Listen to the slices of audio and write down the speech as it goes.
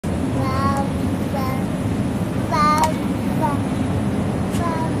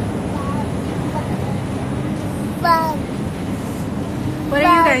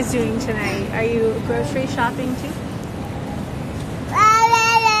doing tonight? Are you grocery shopping too?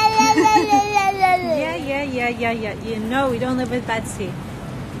 Yeah. You know we don't live with Betsy.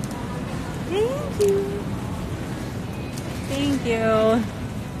 Thank you.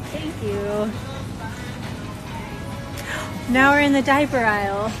 Now we're in the diaper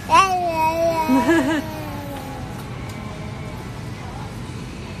aisle.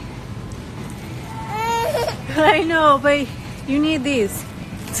 I know, but you need these.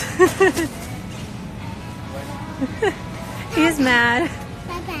 He's mad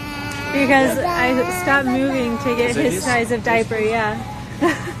because I stopped moving to get his size of diaper, yeah.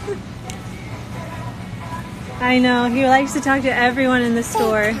 I know, he likes to talk to everyone in the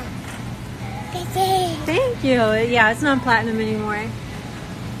store. Thank you. Yeah, it's not platinum anymore.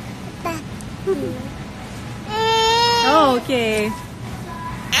 Oh, okay.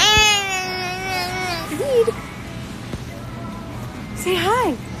 Reed. Say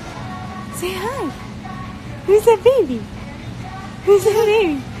hi. Say hi. Who's that baby? Who's that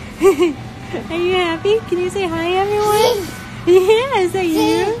baby? Are you happy? Can you say hi, everyone? Yeah, is that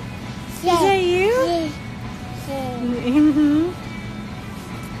you? Is that you? Mm-hmm.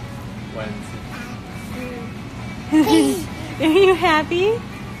 Are you happy?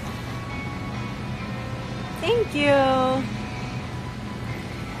 Thank you.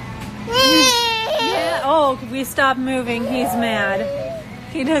 Yeah. Oh, we stopped moving. He's mad.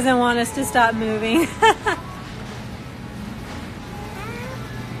 He doesn't want us to stop moving.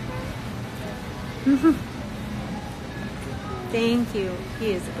 Thank you.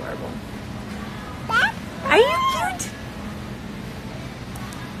 He is adorable. Are you cute?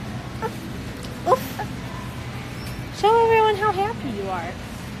 Oof. Show everyone how happy you are.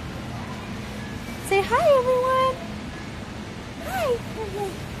 Say hi, everyone. Hi.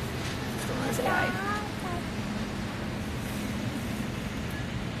 Still want to say hi.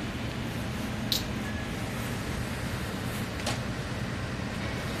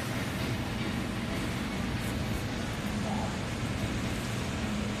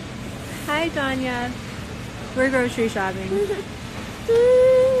 Hi, Danya. We're grocery shopping.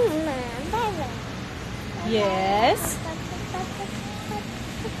 Yes.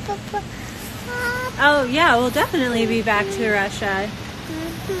 Oh, yeah, we'll definitely be back to Russia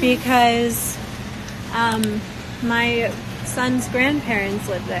because my son's grandparents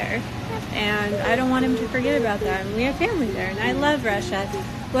live there, and I don't want him to forget about that. And we have family there, and I love Russia.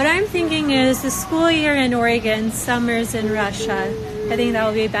 What I'm thinking is the school year in Oregon, summers in Russia. I think that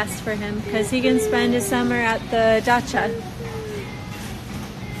will be best for him because he can spend his summer at the dacha.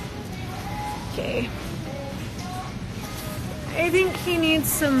 Okay. I think he needs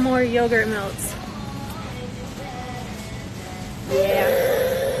some more yogurt melts. Yeah.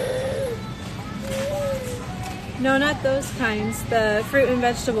 No, not those kinds. The fruit and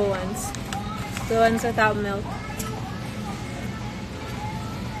vegetable ones. The ones without milk.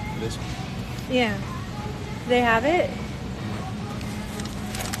 This one? Yeah. They have it?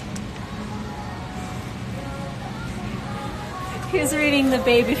 He's reading the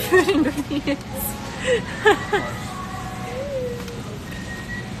baby food ingredients.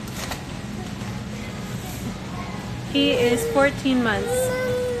 He is 14 months.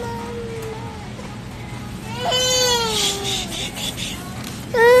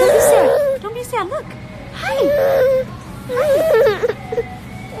 Don't be sad. Don't be sad. Look. Hi.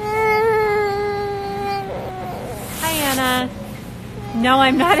 Hi, Anna. No,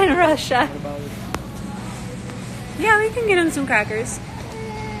 I'm not in Russia. Yeah, we can get him some crackers.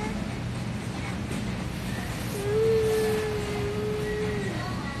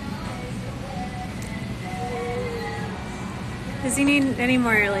 Does he need any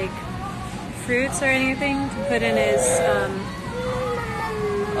more, like, fruits or anything to put in his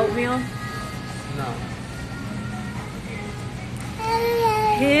oatmeal? No.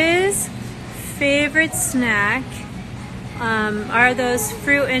 His favorite snack are those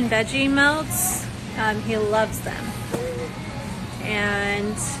fruit and veggie melts. He loves them.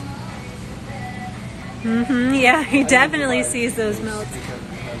 And yeah, he definitely sees those melts.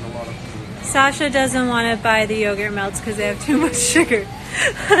 Sasha doesn't want to buy the yogurt melts because they have too much sugar.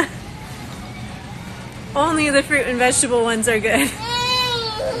 Only the fruit and vegetable ones are good.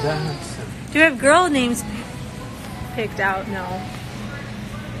 Do you have girl names picked out? No.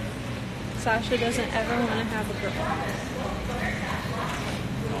 Sasha doesn't ever want to have a girl.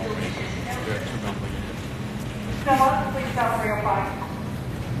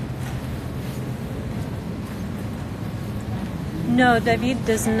 No, David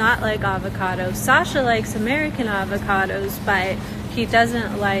does not like avocados. Sasha likes American avocados, but he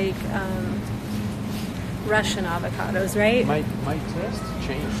doesn't like Russian avocados, right? My taste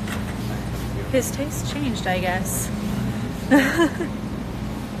changed. His taste changed, I guess.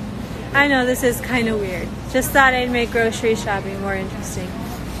 I know this is kind of weird. Just thought I'd make grocery shopping more interesting.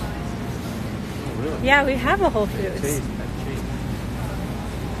 Oh, really? Yeah, we have a Whole Foods. Taste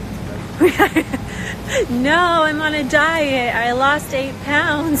No, I'm on a diet. I lost 8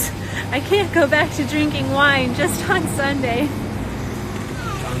 pounds. I can't go back to drinking wine just on Sunday.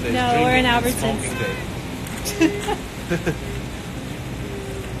 Sunday's No, we're in drinking and Albertsons. smoking day.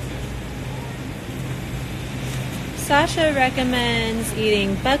 Sasha recommends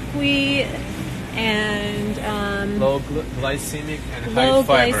eating buckwheat and Low glycemic and low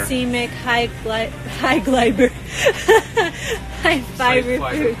high fiber. glycemic, high fiber, high fiber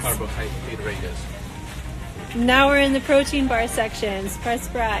foods. Carbohydrates. Now we're in the protein bar section.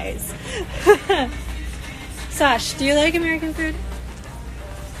 Surprise. Sash, do you like American food?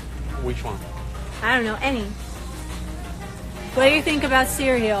 Which one? I don't know, any. What do you think about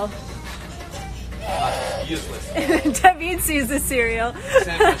cereal? Useless. David sees the cereal.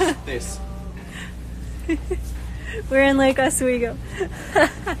 Same as this. We're in Lake Oswego.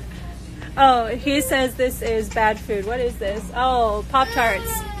 Oh, he says this is bad food. What is this? Oh,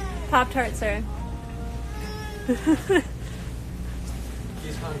 Pop-Tarts. Pop-Tarts, sir. He's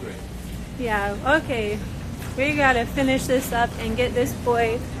hungry. Yeah, okay. We gotta finish this up and get this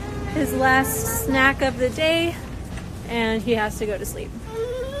boy his last snack of the day, and he has to go to sleep.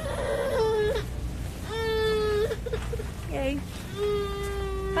 Yay.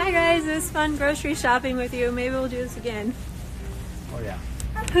 Bye guys, it was fun grocery shopping with you. Maybe we'll do this again. Oh yeah.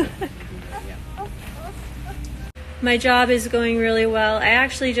 My job is going really well. I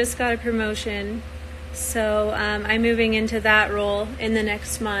actually just got a promotion, so I'm moving into that role in the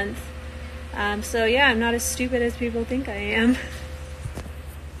next month. So yeah, I'm not as stupid as people think I am.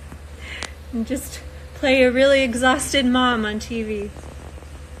 And just play a really exhausted mom on TV.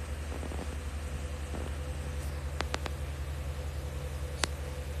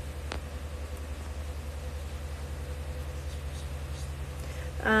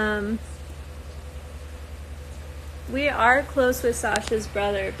 We are close with Sasha's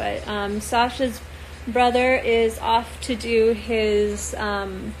brother, but Sasha's brother is off to do his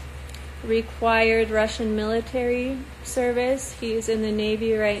required Russian military service. He's in the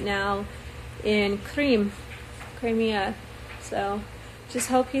Navy right now in Crimea. So just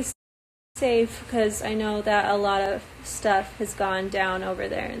hope he's safe, because I know that a lot of stuff has gone down over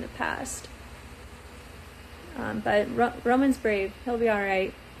there in the past. But Roman's brave. He'll be all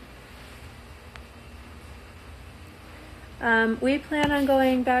right. We plan on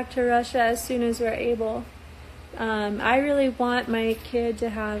going back to Russia as soon as we're able. I really want my kid to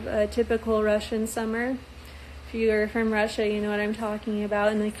have a typical Russian summer. If you're from Russia, you know what I'm talking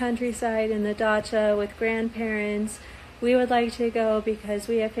about. In the countryside, in the dacha, with grandparents. We would like to go because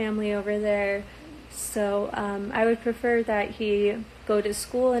we have family over there. So I would prefer that he go to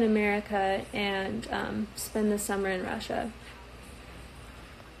school in America and spend the summer in Russia.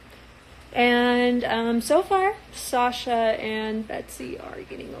 And so far, Sasha and Betsy are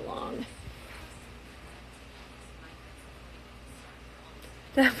getting along.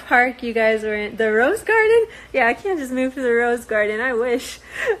 The park you guys were in, the Rose Garden? Yeah, I can't just move to the Rose Garden. I wish.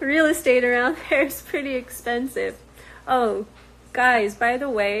 Real estate around there is pretty expensive. Oh, guys, by the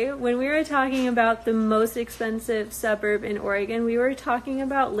way, when we were talking about the most expensive suburb in Oregon, we were talking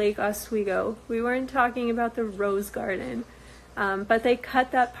about Lake Oswego. We weren't talking about the Rose Garden. But they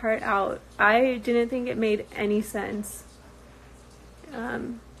cut that part out. I didn't think it made any sense.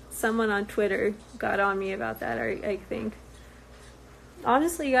 Someone on Twitter got on me about that, I think.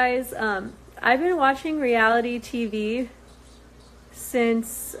 Honestly, guys, I've been watching reality TV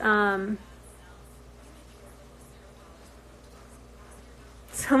since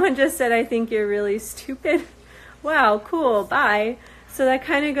someone just said, I think you're really stupid. Wow, cool, bye. So that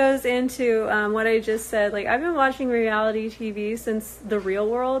kind of goes into what I just said. Like, I've been watching reality TV since The Real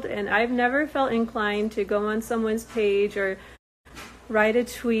World, and I've never felt inclined to go on someone's page or write a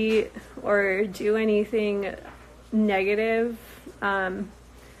tweet or do anything negative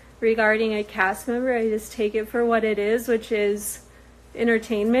regarding a cast member. I just take it for what it is, which is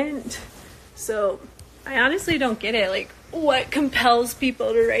entertainment. So I honestly don't get it. Like, what compels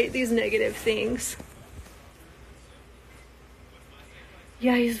people to write these negative things?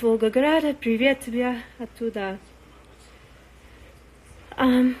 Я из Волгограда. Привет тебе оттуда.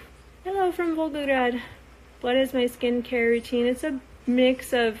 Hello from Volgograd. What is my skincare routine? It's a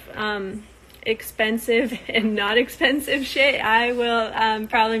mix of expensive and not expensive shit. I will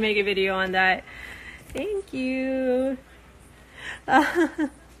probably make a video on that. Thank you.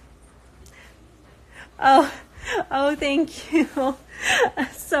 Oh, oh, thank you.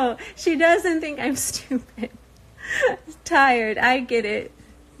 So she doesn't think I'm stupid. Tired, I get it.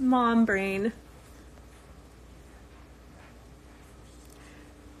 Mom brain.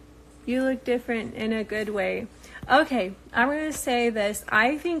 You look different in a good way. Okay, I'm going to say this.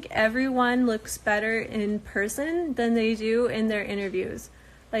 I think everyone looks better in person than they do in their interviews.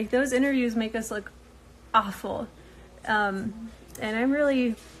 Like, those interviews make us look awful. And I'm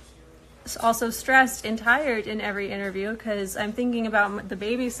really also stressed and tired in every interview because I'm thinking about the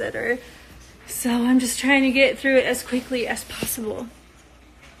babysitter. So I'm just trying to get through it as quickly as possible.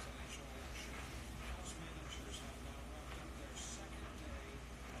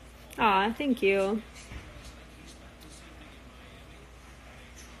 Aw, thank you.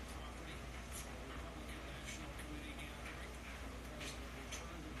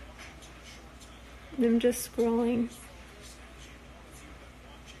 I'm just scrolling.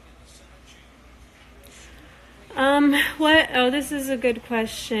 This is a good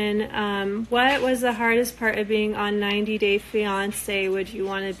question. What was the hardest part of being on 90 Day Fiance? Would you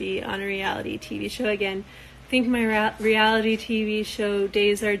want to be on a reality TV show again? I think my reality TV show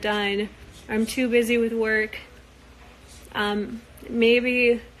days are done. I'm too busy with work.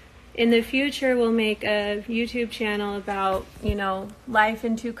 Maybe in the future we'll make a YouTube channel about, life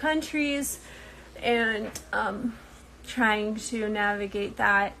in two countries and trying to navigate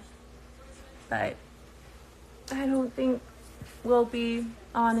that. But I don't think we'll be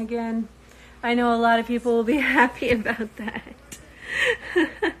on again. I know a lot of people will be happy about that.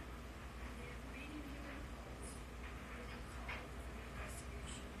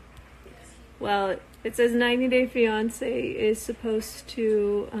 Well, it says 90 Day Fiance is supposed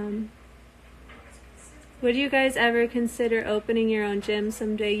to, would you guys ever consider opening your own gym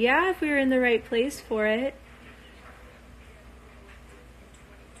someday? Yeah, if we were in the right place for it.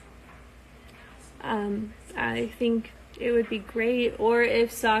 I think it would be great. Or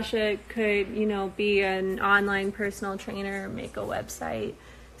if Sasha could, be an online personal trainer, make a website.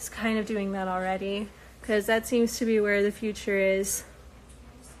 He's kind of doing that already, because that seems to be where the future is.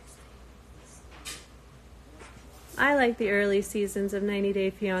 I like the early seasons of 90 Day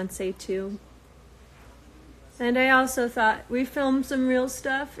Fiance too. And I also thought we filmed some real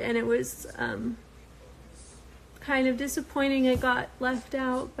stuff, and it was kind of disappointing it got left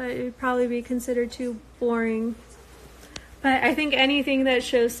out, but it would probably be considered too boring. But I think anything that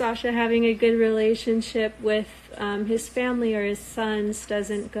shows Sasha having a good relationship with his family or his sons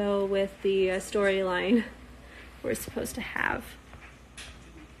doesn't go with the storyline we're supposed to have.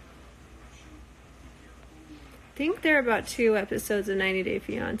 I think there are about 2 episodes of 90 Day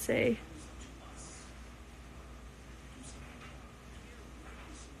Fiance.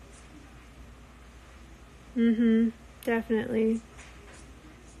 Definitely.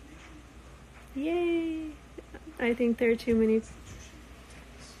 Yay! I think there are too many.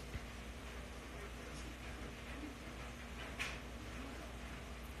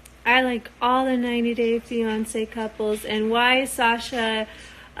 I like all the 90 Day Fiance couples, and why Sasha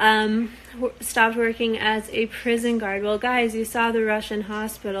stopped working as a prison guard. Well, guys, you saw the Russian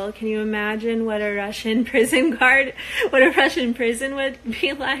hospital. Can you imagine what a Russian prison would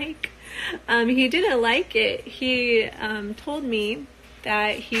be like? He didn't like it. He told me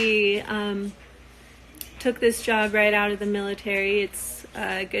that he took this job right out of the military. It's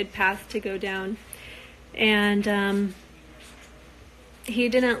a good path to go down. And he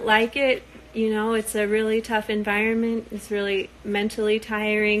didn't like it. It's a really tough environment. It's really mentally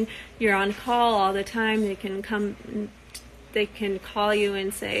tiring. You're on call all the time. They can call you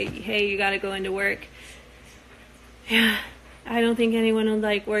and say, hey, you got to go into work. Yeah. I don't think anyone would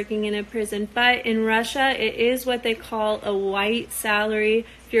like working in a prison. But in Russia, it is what they call a white salary.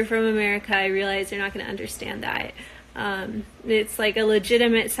 If you're from America, I realize you're not going to understand that. It's like a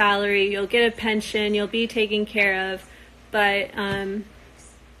legitimate salary. You'll get a pension. You'll be taken care of. But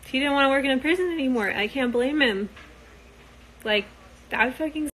he didn't want to work in a prison anymore. I can't blame him. Like, that would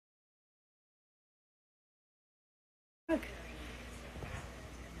fucking suck.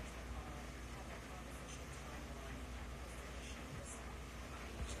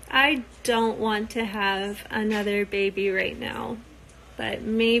 I don't want to have another baby right now, but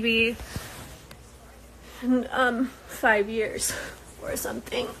maybe in 5 years or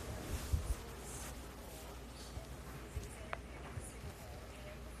something.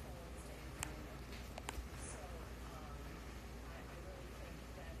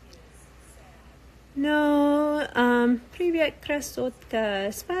 No, привет,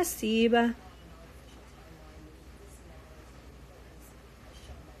 красотка, спасибо.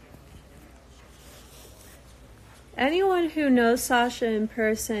 Anyone who knows Sasha in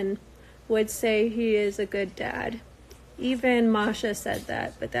person would say he is a good dad. Even Masha said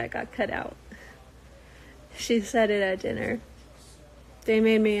that, but that got cut out. She said it at dinner. They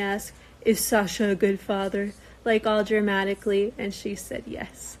made me ask, is Sasha a good father? Like all dramatically, and she said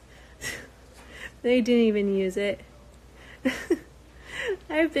yes. They didn't even use it.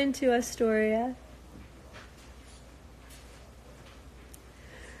 I've been to Astoria.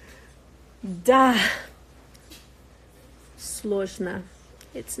 Da. Sложно.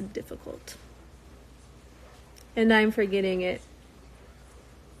 It's difficult. And I'm forgetting it.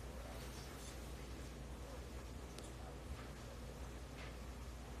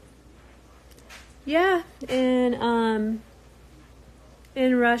 Yeah, in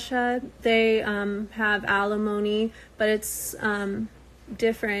Russia they have alimony, but it's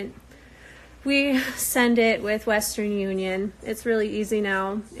different. We send it with Western Union. It's really easy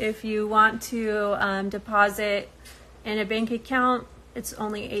now. If you want to deposit in a bank account, it's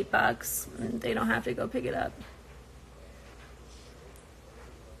only $8. They don't have to go pick it up.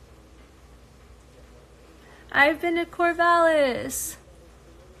 I've been to Corvallis.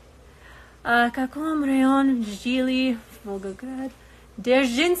 Каком район жили Volgograd?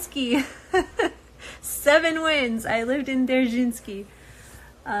 Dzerzhinsky. 7 wins. I lived in Dzerzhinsky.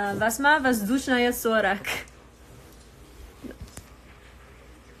 Восьма воздушная 40.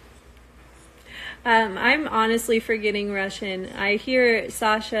 I'm honestly forgetting Russian. I hear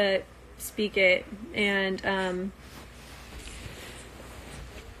Sasha speak it, and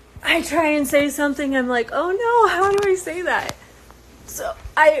I try and say something. I'm like, oh no, how do I say that? So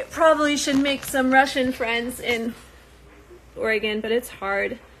I probably should make some Russian friends in Oregon, but it's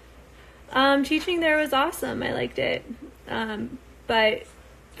hard. Teaching there was awesome. I liked it. But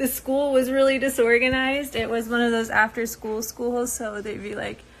the school was really disorganized. It was one of those after-school schools, so they'd be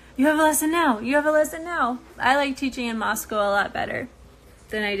like, you have a lesson now. You have a lesson now. I like teaching in Moscow a lot better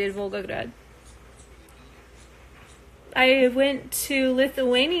than I did Volgograd. I went to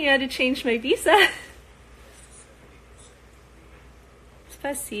Lithuania to change my visa.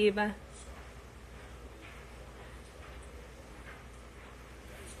 Спасибо.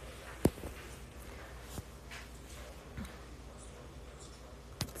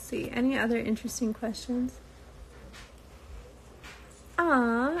 Let's see, any other interesting questions?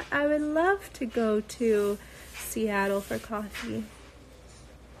 I would love to go to Seattle for coffee.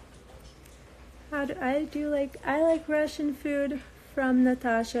 I like Russian food from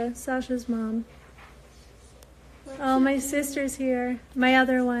Natasha, Sasha's mom. Oh, my sister's here. My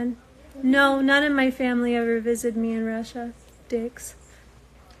other one. No, none of my family ever visited me in Russia. Dicks.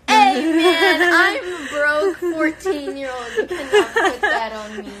 Hey man, I'm a broke 14-year-old. You cannot put that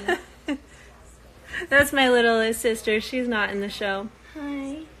on me. That's my littlest sister. She's not in the show.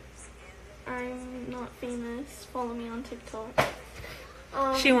 Hi. I'm not famous. Follow me on TikTok.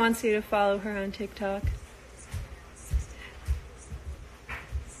 She wants you to follow her on TikTok.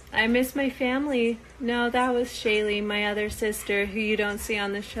 I miss my family. No, that was Shaylee, my other sister, who you don't see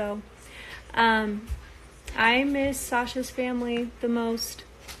on the show. I miss Sasha's family the most.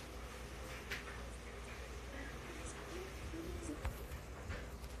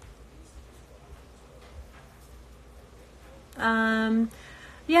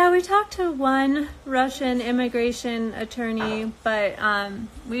 Yeah, we talked to one Russian immigration attorney, but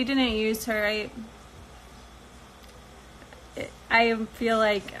we didn't use her. I feel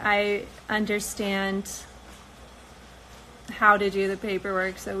like I understand how to do the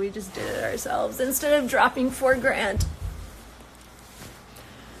paperwork, so we just did it ourselves instead of dropping $4,000.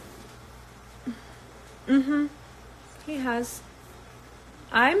 He has.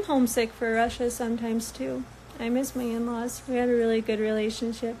 I'm homesick for Russia sometimes too. I miss my in-laws. We had a really good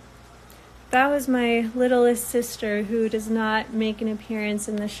relationship. That was my littlest sister, who does not make an appearance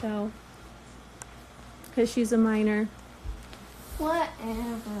in the show because she's a minor.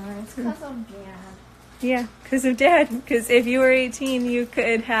 Whatever. It's because of Dad. Yeah, because of Dad. Because if you were 18, you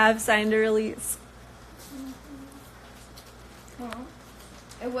could have signed a release. Well,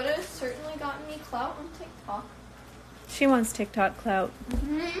 it would have certainly gotten me clout on TikTok. She wants TikTok clout.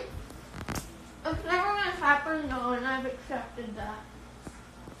 It's never going to happen though, and I've accepted that.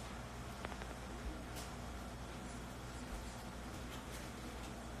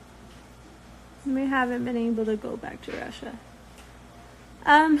 We haven't been able to go back to Russia.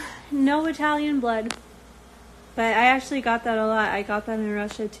 No Italian blood. But I actually got that a lot. I got that in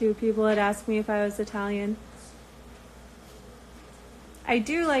Russia too. People had asked me if I was Italian. I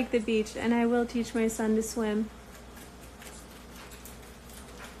do like the beach, and I will teach my son to swim.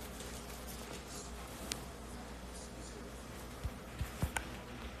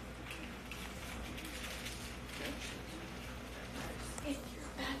 If you're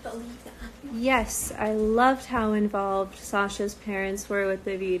Bethelita. Yes, I loved how involved Sasha's parents were with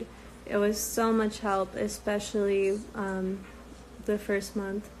David. It was so much help, especially the first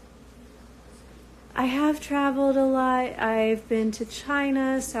month. I have traveled a lot. I've been to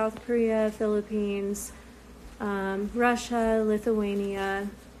China, South Korea, Philippines, Russia, Lithuania.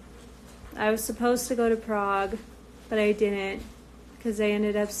 I was supposed to go to Prague, but I didn't because I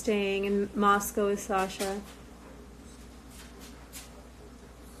ended up staying in Moscow with Sasha.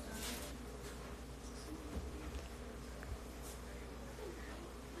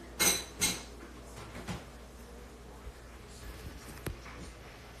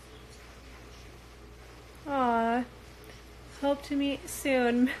 Aw, hope to meet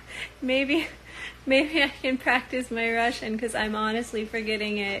soon. Maybe I can practice my Russian because I'm honestly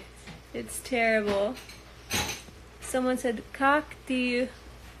forgetting it. It's terrible. Someone said, "Как ты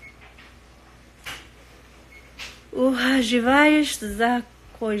ухаживаешь за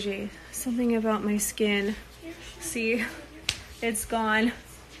кожей?" Something about my skin. See, it's gone.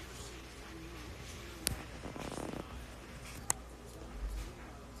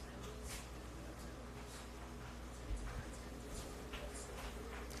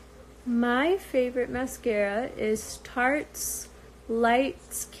 My favorite mascara is Tarte's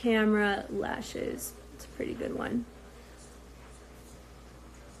Lights Camera Lashes. It's a pretty good one.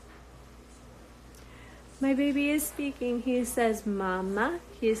 My baby is speaking. He says mama,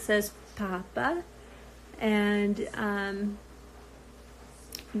 he says papa, and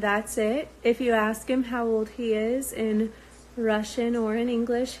that's it. If you ask him how old he is in Russian or in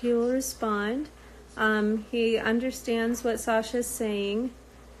English, he will respond. He understands what Sasha's saying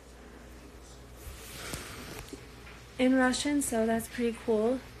in Russian, so that's pretty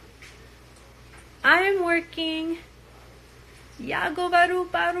cool. I'm working. Я говорю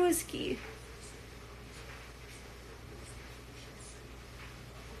по-русски.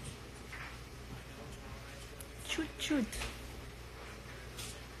 Чуть-чуть.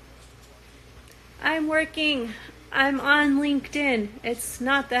 I'm working. I'm on LinkedIn. It's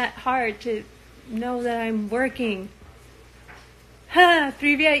not that hard to know that I'm working. Ha!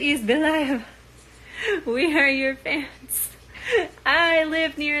 Привет из Белаев. We are your fans. I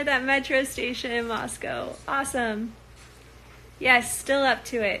live near that metro station in Moscow. Awesome. Yes, still up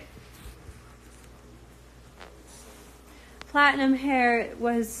to it. Platinum hair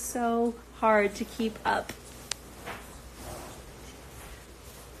was so hard to keep up.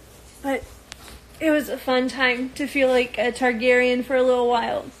 But it was a fun time to feel like a Targaryen for a little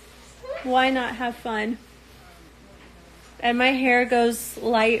while. Why not have fun? And my hair goes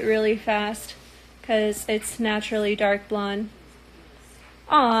light really fast because it's naturally dark blonde.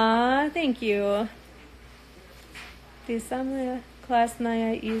 Aw, thank you. Ты самая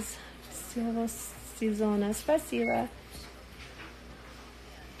классная из всего сезона. Спасибо.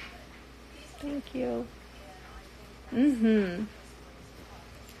 Thank you.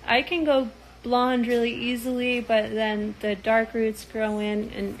 I can go blonde really easily, but then the dark roots grow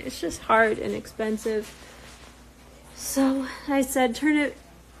in, and it's just hard and expensive. So I said, turn it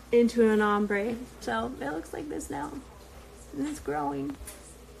into an ombre. So it looks like this now, and it's growing.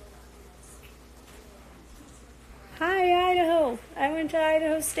 Hi, Idaho. I went to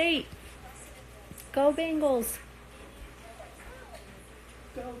Idaho State. Go Bengals.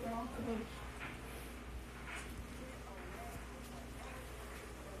 Go Broncos.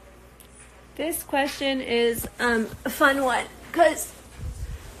 This question is a fun one because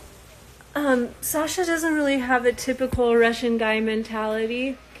Sasha doesn't really have a typical Russian guy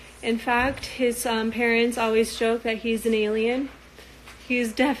mentality. In fact, his parents always joke that he's an alien.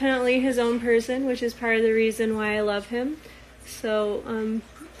 He's definitely his own person, which is part of the reason why I love him. So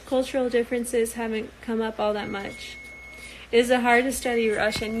cultural differences haven't come up all that much. Is it hard to study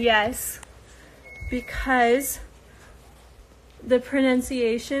Russian? Yes, because the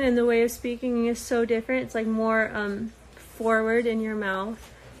pronunciation and the way of speaking is so different. It's like more forward in your mouth.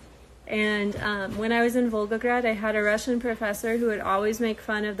 And when I was in Volgograd, I had a Russian professor who would always make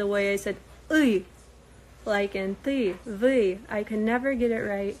fun of the way I said "uy," like in "ty," "vy." I could never get it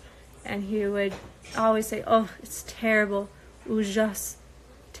right, and he would always say, "Oh, it's terrible, ужас,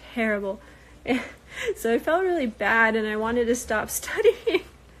 terrible." So I felt really bad, and I wanted to stop studying.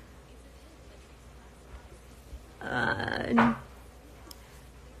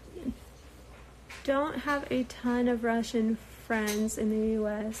 Don't have a ton of Russian friends in the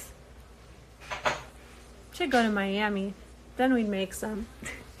U.S. Should go to Miami. Then we'd make some.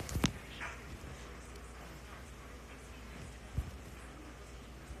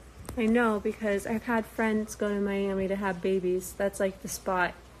 I know, because I've had friends go to Miami to have babies. That's like the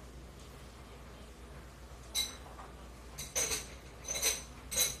spot.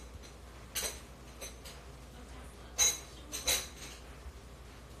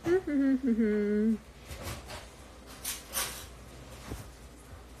 Mm-hmm.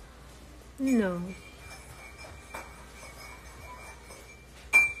 No.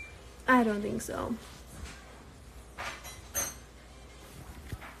 I don't think so.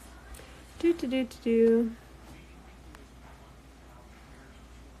 Do.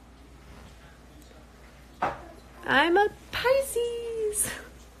 I'm a Pisces.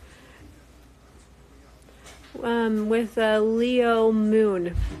 With a Leo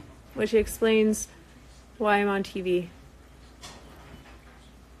moon, which explains why I'm on TV.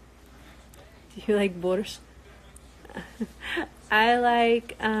 Do you like borscht? I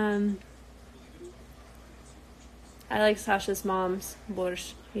like Sasha's mom's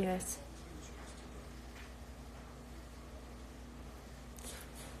borscht. Yes.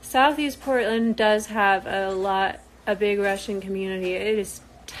 Southeast Portland does have a big Russian community. It is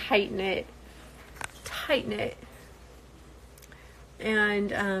tight knit,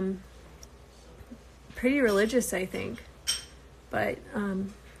 and pretty religious, I think. But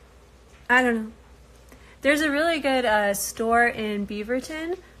I don't know. There's a really good store in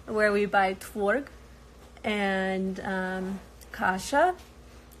Beaverton where we buy tvorg and kasha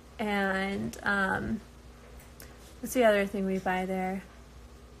and what's the other thing we buy there?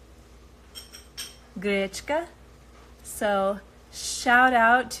 Grechka. So shout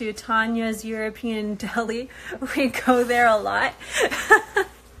out to Tanya's European Deli. We go there a lot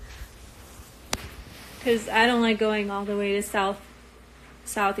because I don't like going all the way to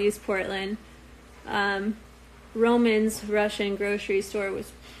Southeast Portland. Roman's Russian grocery store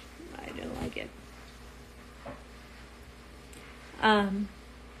I didn't like it.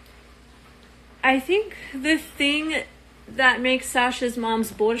 I think the thing that makes Sasha's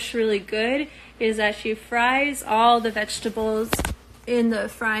mom's borscht really good is that she fries all the vegetables in the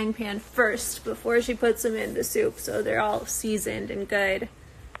frying pan first before she puts them in the soup, so they're all seasoned and good.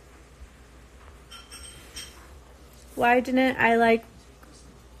 Why didn't I like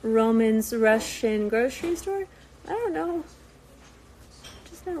Roman's Russian grocery store? I don't know.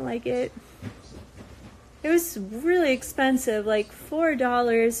 Just don't like it. It was really expensive, like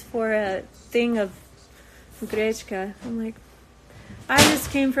 $4 for a thing of grechka. I'm like, I just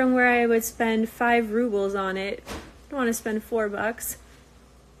came from where I would spend 5 rubles on it. I don't want to spend $4.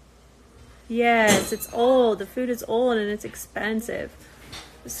 Yes, it's old. The food is old and it's expensive.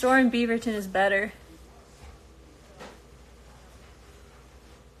 The store in Beaverton is better.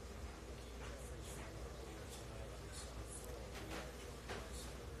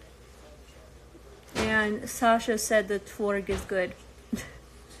 And Sasha said the tvorg is good.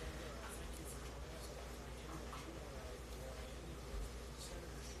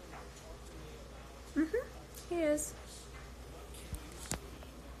 He is.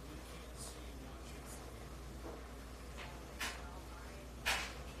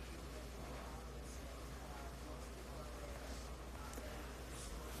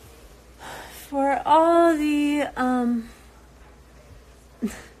 For all the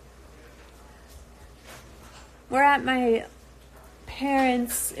we're at my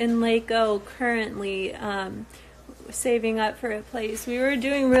parents in Lako currently, saving up for a place. We were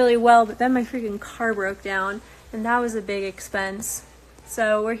doing really well, but then my freaking car broke down, and that was a big expense.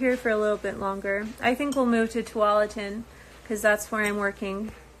 So we're here for a little bit longer. I think we'll move to Tualatin, because that's where I'm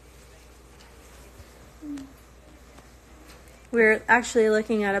working. We're actually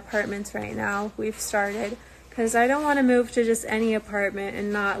looking at apartments right now. We've started, because I don't want to move to just any apartment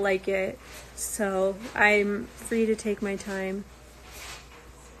and not like it. So I'm free to take my time.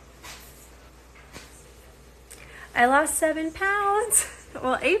 I lost 7 pounds.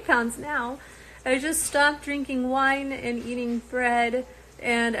 Well, 8 pounds now. I just stopped drinking wine and eating bread,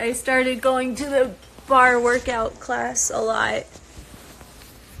 and I started going to the bar workout class a lot.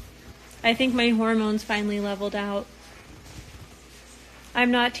 I think my hormones finally leveled out. I'm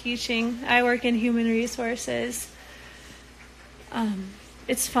not teaching. I work in human resources.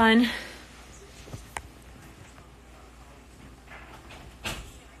 It's fun.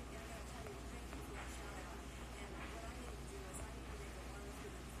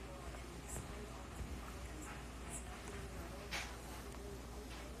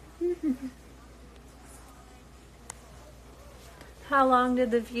 How long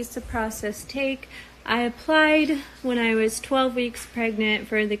did the visa process take? I applied when I was 12 weeks pregnant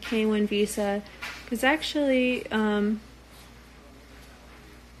for the K1 visa, because actually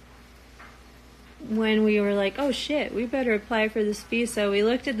when we were like, oh shit, we better apply for this visa, we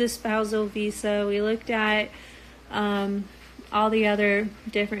looked at the spousal visa, we looked at all the other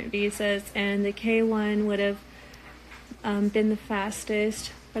different visas, and the K1 would have been the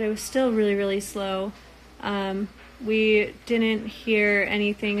fastest, but it was still really, really slow. we didn't hear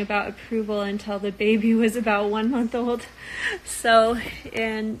anything about approval until the baby was about 1 month old. So,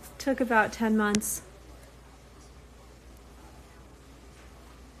 and took about 10 months.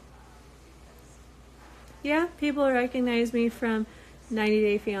 Yeah, people recognize me from 90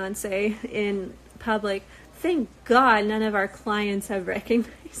 Day Fiance in public. Thank God none of our clients have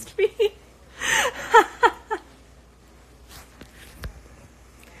recognized me.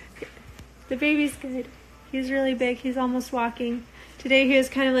 The baby's good. He's really big. He's almost walking. Today he was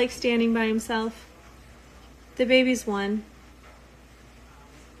kind of like standing by himself. The baby's 1.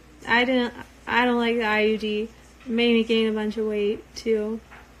 I don't like the IUD. It made me gain a bunch of weight too.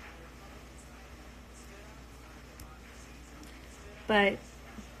 But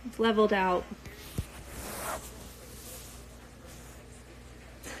it's leveled out.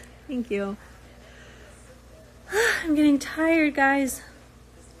 Thank you. I'm getting tired, guys.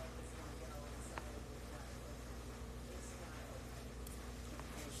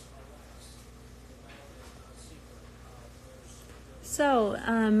 So,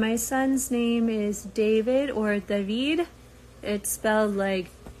 my son's name is David or David. It's spelled like,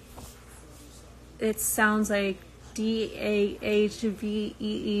 it sounds like Dahveed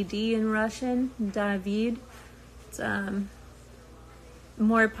in Russian, David. It's a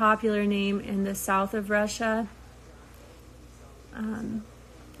more popular name in the south of Russia. A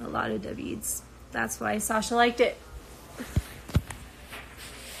lot of Davids. That's why Sasha liked it.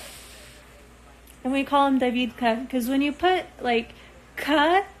 And we call him Davidka because when you put like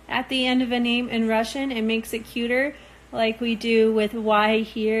ka at the end of a name in Russian, it makes it cuter, like we do with Y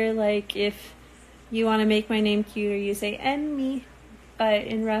here. Like if you want to make my name cuter, you say Emmy. But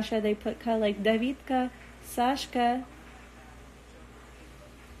in Russia, they put ka, like Davidka, Sashka,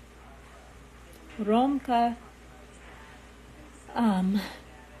 Romka,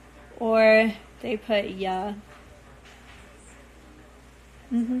 or they put ya.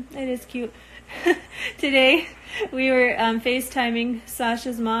 It is cute. Today we were FaceTiming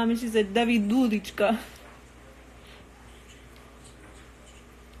Sasha's mom, and she said Davidulichka.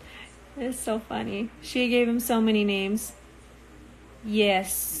 It's so funny. She gave him so many names.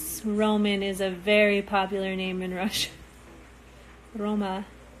 Yes, Roman is a very popular name in Russia. Roma.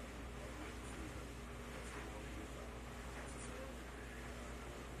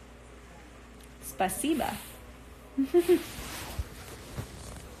 Spasiba.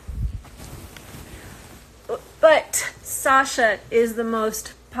 But Sasha is the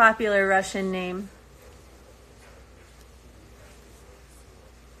most popular Russian name.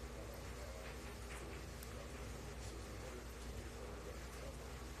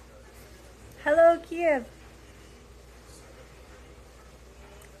 Hello, Kiev.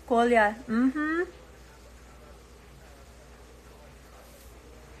 Kolya.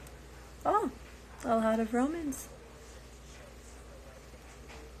 Oh, a lot of Romans.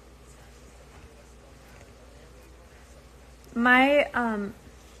 My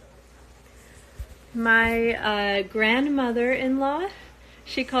grandmother-in-law,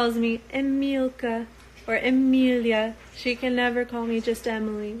 she calls me Emilka or Emilia. She can never call me just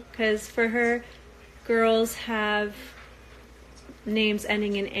Emily, because for her, girls have names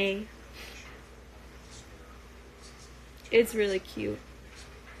ending in A. It's really cute.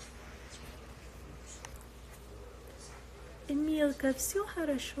 Emilka, все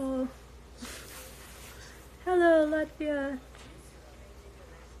хорошо. Hello, Latvia.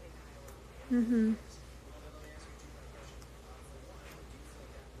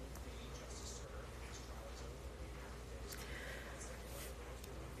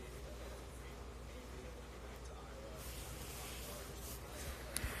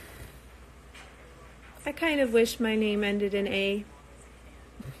 I kind of wish my name ended in A.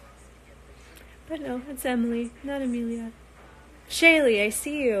 But no, it's Emily, not Amelia. Shaylee, I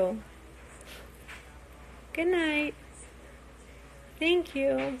see you. Good night. Thank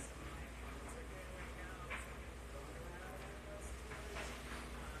you.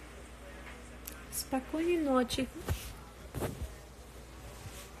 Спокойной ночи.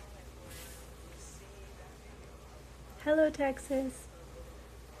 Hello, Texas.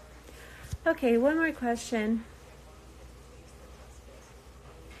 Okay, one more question.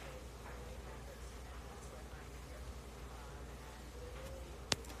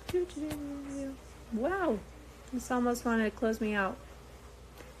 Wow, this almost wanted to close me out.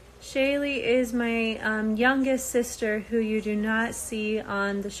 Shaylee is my youngest sister who you do not see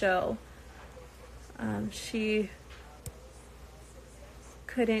on the show. She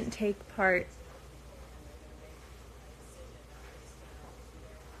couldn't take part.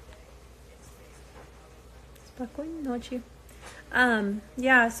 Спокойной ночи.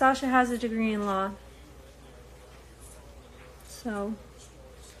 Yeah, Sasha has a degree in law. So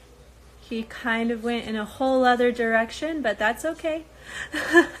he kind of went in a whole other direction, but that's okay.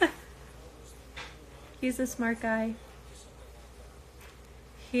 He's a smart guy.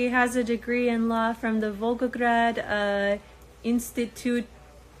 He has a degree in law from the Volgograd Institute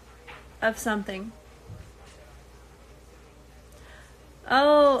of something.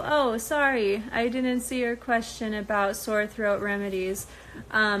 Oh, sorry. I didn't see your question about sore throat remedies.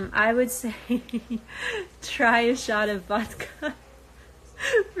 I would say try a shot of vodka.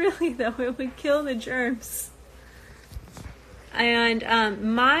 Really, though, it would kill the germs. And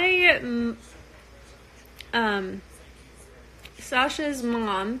Sasha's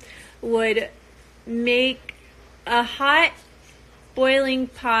mom would make a hot boiling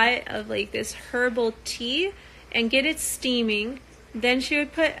pot of like this herbal tea and get it steaming. Then she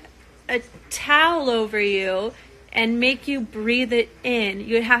would put a towel over you and make you breathe it in.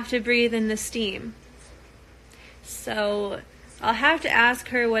 You would have to breathe in the steam. So I'll have to ask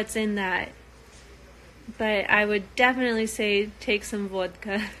her what's in that. But I would definitely say take some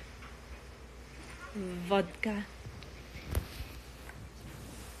vodka. Vodka.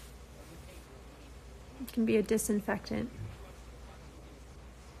 It can be a disinfectant.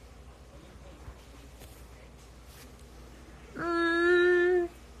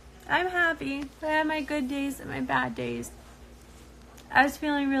 I'm happy. I had my good days and my bad days. I was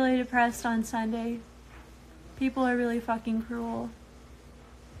feeling really depressed on Sunday. People are really fucking cruel.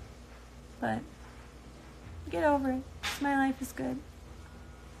 But get over it. My life is good.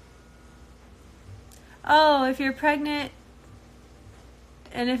 Oh, if you're pregnant,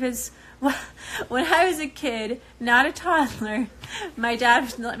 and if it's... When I was a kid, not a toddler, my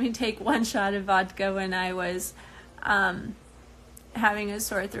dad let me take one shot of vodka when I was having a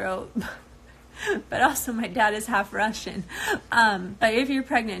sore throat. But also my dad is half Russian. But if you're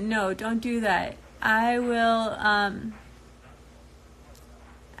pregnant, no, don't do that. I will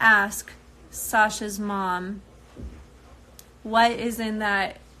ask Sasha's mom what is in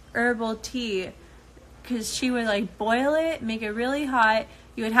that herbal tea, because she would like boil it, make it really hot.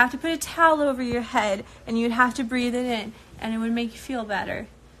 You would have to put a towel over your head and you'd have to breathe it in, and it would make you feel better.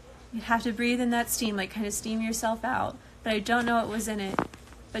 You'd have to breathe in that steam, like kind of steam yourself out. But I don't know what was in it.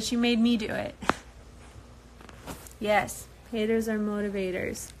 But she made me do it. Yes, haters are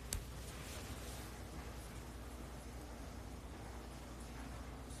motivators.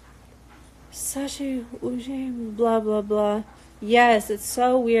 Sasha, blah, blah, blah. Yes, it's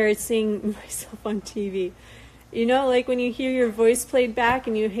so weird seeing myself on TV. You know, like when you hear your voice played back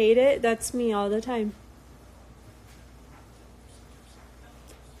and you hate it, that's me all the time.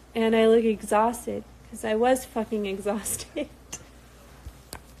 And I look exhausted, because I was fucking exhausted.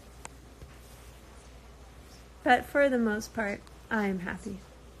 But for the most part, I'm happy.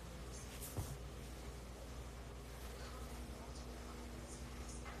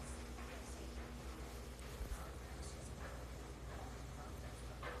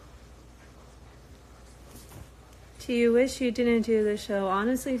 Do you wish you didn't do the show?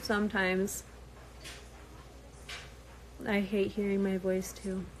 Honestly, sometimes. I hate hearing my voice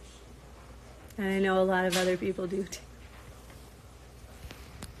too. And I know a lot of other people do too.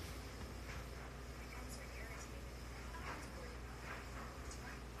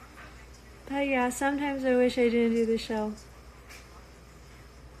 But yeah, sometimes I wish I didn't do the show.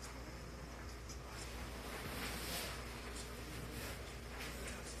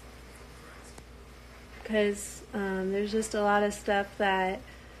 Because there's just a lot of stuff that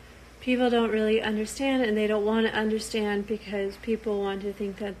people don't really understand, and they don't want to understand because people want to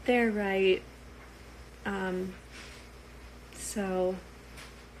think that they're right. So,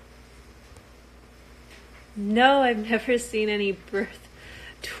 no, I've never seen any birth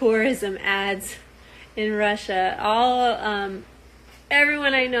tourism ads in Russia.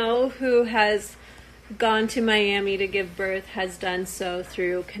 Everyone I know who has gone to Miami to give birth has done so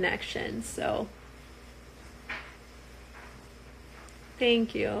through connections. So,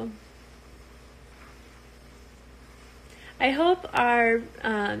 thank you. I hope our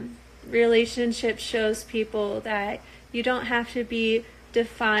relationship shows people that you don't have to be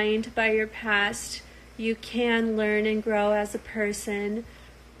defined by your past. You can learn and grow as a person,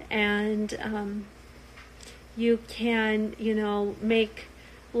 and you can, make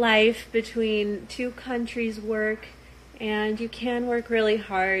life between two countries work, and you can work really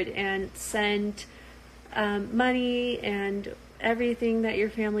hard and send money and everything that your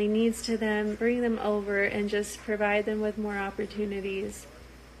family needs to them, bring them over, and just provide them with more opportunities.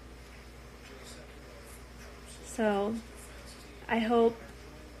 So I hope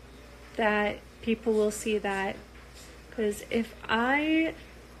that people will see that, because if I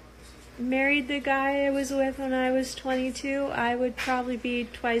married the guy I was with when I was 22, I would probably be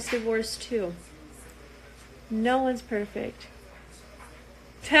twice divorced too. No one's perfect.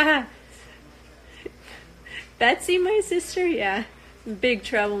 Betsy, my sister, yeah. Big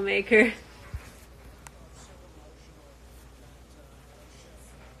troublemaker.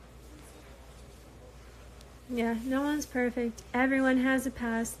 Yeah, no one's perfect. Everyone has a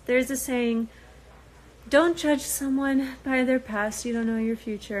past. There's a saying, don't judge someone by their past. You don't know your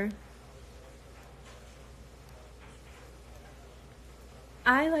future.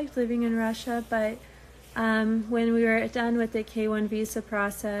 I liked living in Russia, but when we were done with the K-1 visa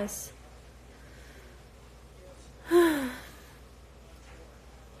process, I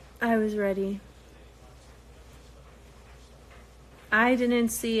was ready. I didn't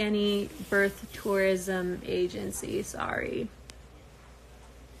see any birth tourism agency, sorry.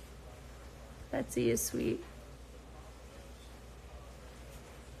 Betsy is sweet.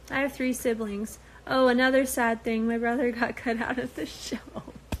 I have 3 siblings. Oh, another sad thing, my brother got cut out of the show.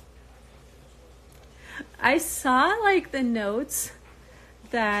 I saw like the notes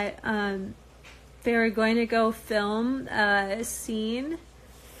that they were going to go film a scene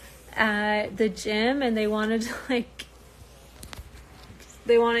at the gym, and they wanted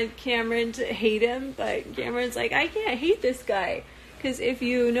Cameron to hate him, but Cameron's like, I can't hate this guy, because if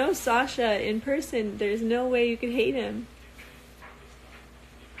you know Sasha in person, there's no way you could hate him.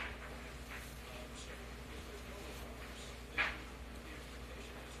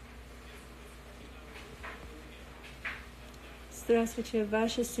 Здравствуйте,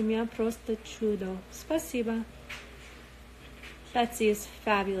 ваша семья просто чудо. Спасибо. Betsy is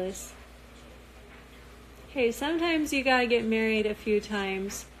fabulous. Hey, sometimes you gotta get married a few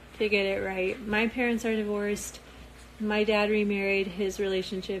times to get it right. My parents are divorced. My dad remarried. His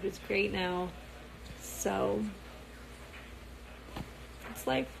relationship is great now. So, it's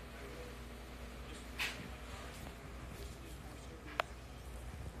life.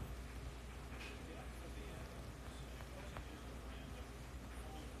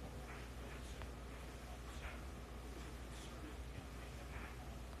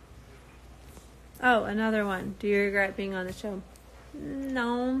 Oh, another one. Do you regret being on the show?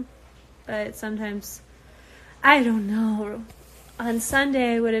 No, but sometimes, I don't know. On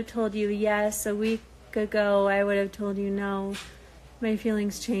Sunday, I would have told you yes. A week ago, I would have told you no. My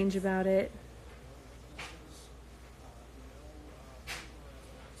feelings change about it.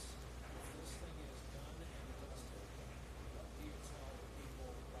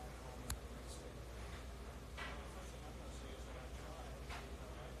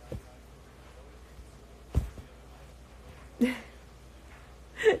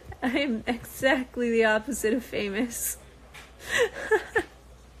 I'm exactly the opposite of famous.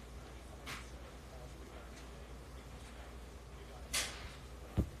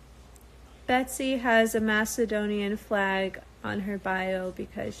 Betsy has a Macedonian flag on her bio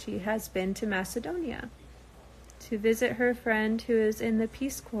because she has been to Macedonia to visit her friend who is in the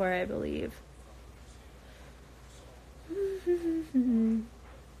Peace Corps, I believe.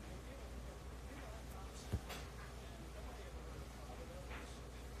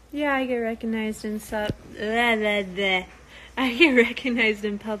 Yeah, I get recognized in I get recognized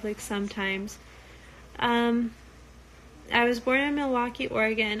in public sometimes. I was born in Milwaukee,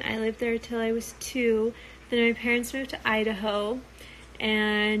 Oregon. I lived there till I was 2. Then my parents moved to Idaho,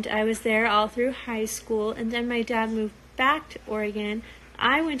 and I was there all through high school. And then my dad moved back to Oregon.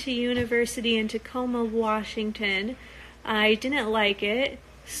 I went to university in Tacoma, Washington. I didn't like it,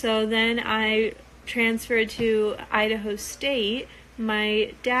 so then I transferred to Idaho State.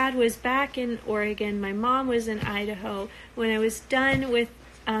 My dad was back in Oregon. My mom was in Idaho. When I was done with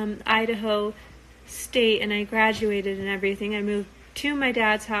Idaho State and I graduated and everything, I moved to my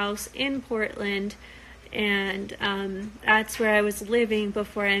dad's house in Portland, and that's where I was living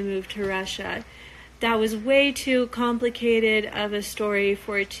before I moved to Russia. That was way too complicated of a story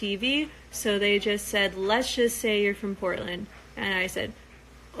for TV, so they just said, let's just say you're from Portland. And I said,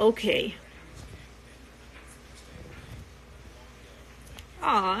 okay.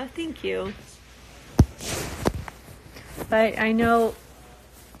 Aw, thank you. But I know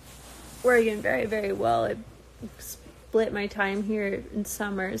Oregon very, very well. I split my time here in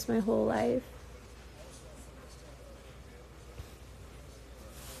summers my whole life.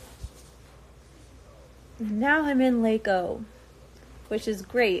 And now I'm in Lake O, which is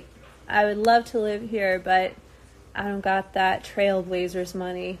great. I would love to live here, but I don't got that Trailblazers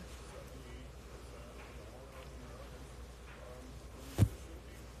money.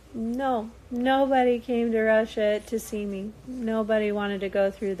 No, nobody came to Russia to see me. Nobody wanted to go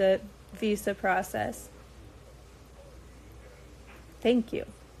through the visa process. Thank you.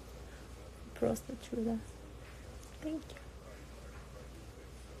 просто чудо. Thank you.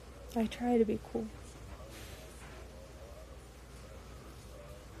 I try to be cool.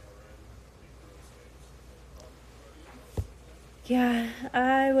 Yeah,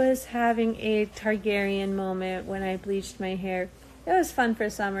 I was having a Targaryen moment when I bleached my hair. It was fun for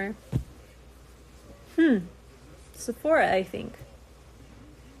summer. Sephora, I think.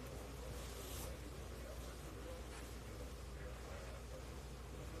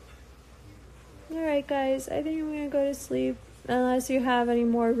 Alright guys, I think I'm gonna go to sleep unless you have any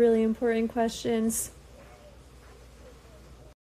more really important questions.